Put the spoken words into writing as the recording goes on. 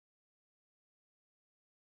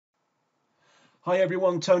Hi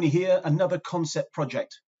everyone, Tony here. Another concept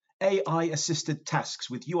project. AI-assisted tasks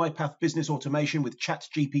with UiPath Business Automation with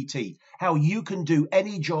ChatGPT. How you can do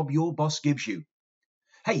any job your boss gives you.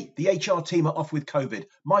 Hey, the HR team are off with COVID.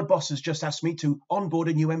 My boss has just asked me to onboard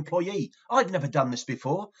a new employee. I've never done this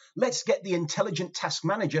before. Let's get the intelligent task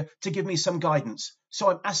manager to give me some guidance. So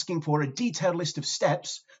I'm asking for a detailed list of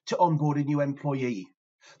steps to onboard a new employee.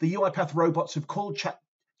 The UiPath robots have called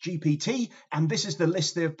ChatGPT, and this is the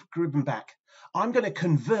list they've given back. I'm going to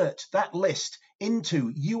convert that list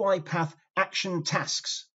into UiPath Action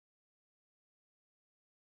tasks.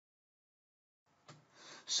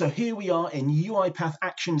 So here we are in UiPath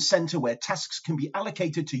Action Center, where tasks can be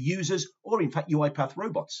allocated to users or in fact UiPath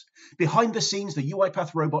robots. Behind the scenes, the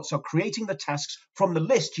UiPath robots are creating the tasks from the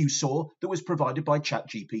list you saw that was provided by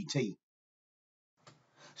ChatGPT.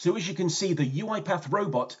 So as you can see, the UiPath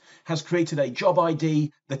robot has created a job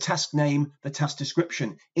ID, the task name, the task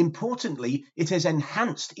description. Importantly, it has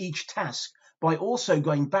enhanced each task by also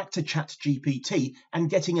going back to ChatGPT and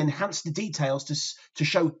getting enhanced details to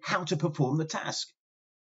show how to perform the task.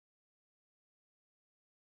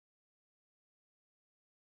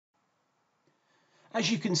 As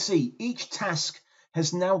you can see, each task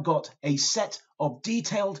has now got a set of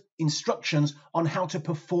detailed instructions on how to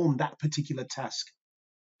perform that particular task.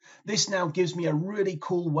 This now gives me a really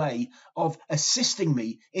cool way of assisting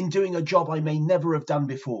me in doing a job I may never have done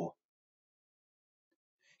before.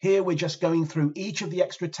 Here we're just going through each of the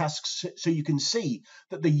extra tasks so you can see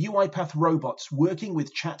that the UiPath robots working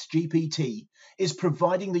with ChatGPT is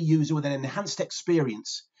providing the user with an enhanced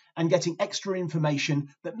experience and getting extra information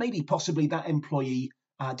that maybe possibly that employee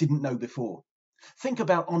didn't know before. Think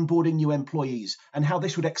about onboarding new employees and how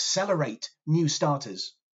this would accelerate new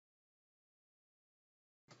starters.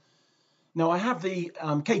 Now, I have the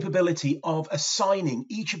capability of assigning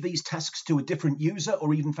each of these tasks to a different user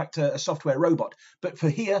or even in fact a software robot. But for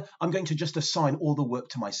here, I'm going to just assign all the work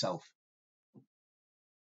to myself.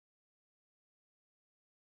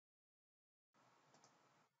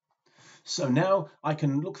 So now I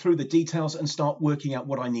can look through the details and start working out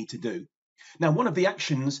what I need to do. Now, one of the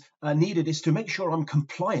actions needed is to make sure I'm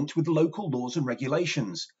compliant with local laws and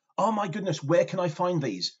regulations. Oh my goodness, where can I find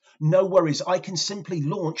these? No worries, I can simply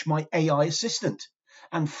launch my AI assistant.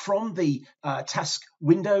 And from the task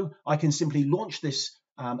window, I can simply launch this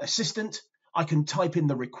assistant. I can type in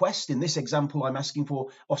the request. In this example, I'm asking for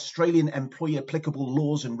Australian employee applicable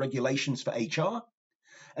laws and regulations for HR.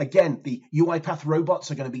 Again, the UiPath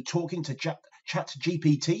robots are going to be talking to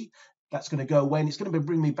ChatGPT. That's going to go away, and it's going to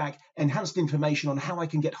bring me back enhanced information on how I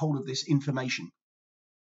can get hold of this information.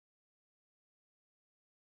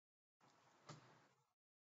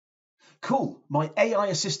 Cool, my AI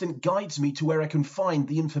assistant guides me to where I can find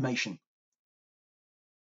the information.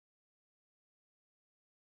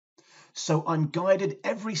 So I'm guided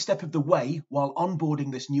every step of the way while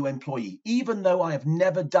onboarding this new employee, even though I have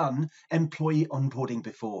never done employee onboarding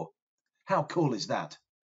before. How cool is that?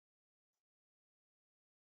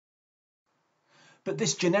 But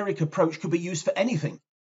this generic approach could be used for anything.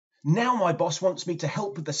 Now my boss wants me to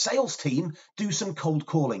help with the sales team do some cold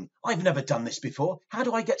calling. I've never done this before. How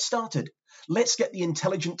do I get started? Let's get the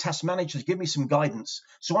intelligent task manager to give me some guidance.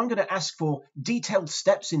 So I'm going to ask for detailed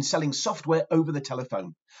steps in selling software over the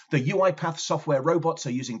telephone. The UiPath software robots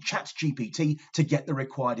are using ChatGPT to get the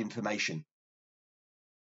required information.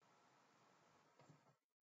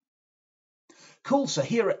 Cool, so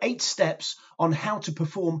here are 8 steps on how to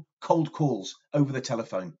perform cold calls over the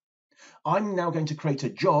telephone. I'm now going to create a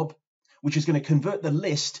job which is going to convert the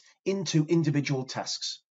list into individual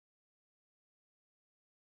tasks.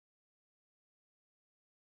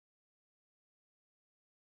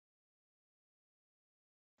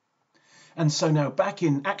 And so now back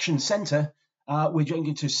in Action Center, we're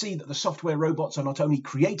going to see that the software robots are not only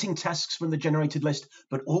creating tasks from the generated list,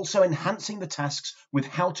 but also enhancing the tasks with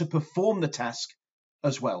how to perform the task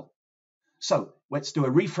as well. So let's do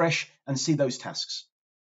a refresh and see those tasks.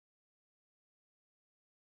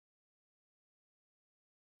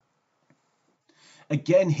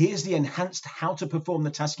 Again, here's the enhanced how to perform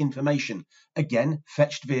the task information, again,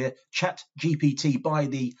 fetched via ChatGPT by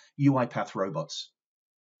the UiPath robots.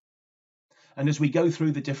 And as we go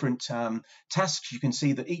through the different tasks, you can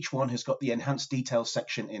see that each one has got the enhanced details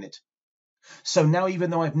section in it. So now, even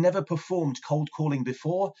though I've never performed cold calling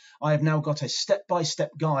before, I have now got a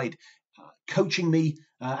step-by-step guide coaching me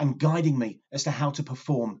and guiding me as to how to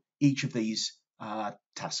perform each of these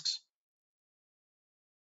tasks.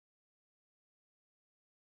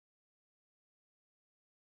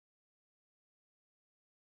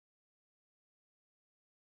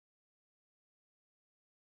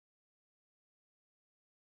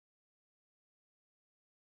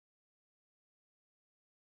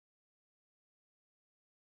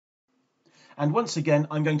 And once again,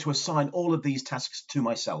 I'm going to assign all of these tasks to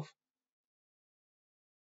myself.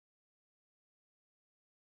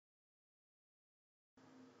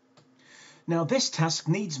 Now, this task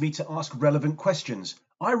needs me to ask relevant questions.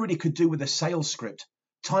 I really could do with a sales script.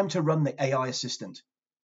 Time to run the AI assistant.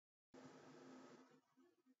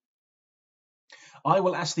 I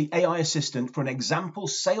will ask the AI assistant for an example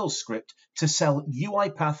sales script to sell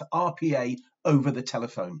UiPath RPA over the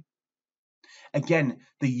telephone. Again,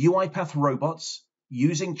 the UiPath robots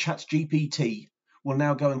using ChatGPT will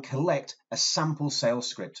now go and collect a sample sales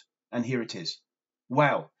script. And here it is.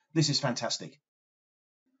 Wow, this is fantastic.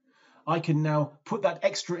 I can now put that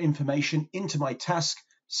extra information into my task,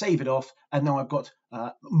 save it off, and now I've got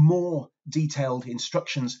more detailed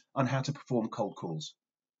instructions on how to perform cold calls.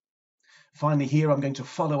 Finally, here I'm going to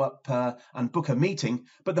follow up and book a meeting,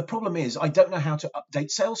 but the problem is I don't know how to update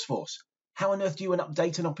Salesforce. How on earth do you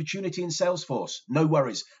update an opportunity in Salesforce? No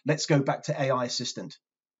worries, let's go back to AI Assistant.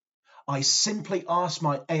 I simply ask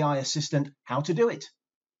my AI Assistant how to do it.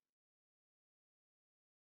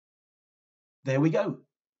 There we go.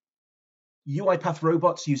 UiPath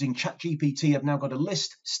Robots using ChatGPT have now got a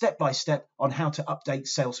list step by step on how to update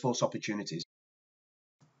Salesforce opportunities.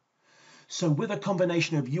 So with a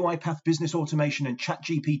combination of UiPath Business Automation and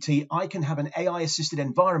ChatGPT, I can have an AI-assisted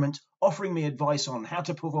environment offering me advice on how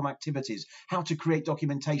to perform activities, how to create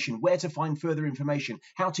documentation, where to find further information,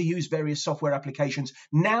 how to use various software applications.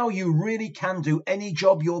 Now you really can do any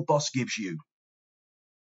job your boss gives you.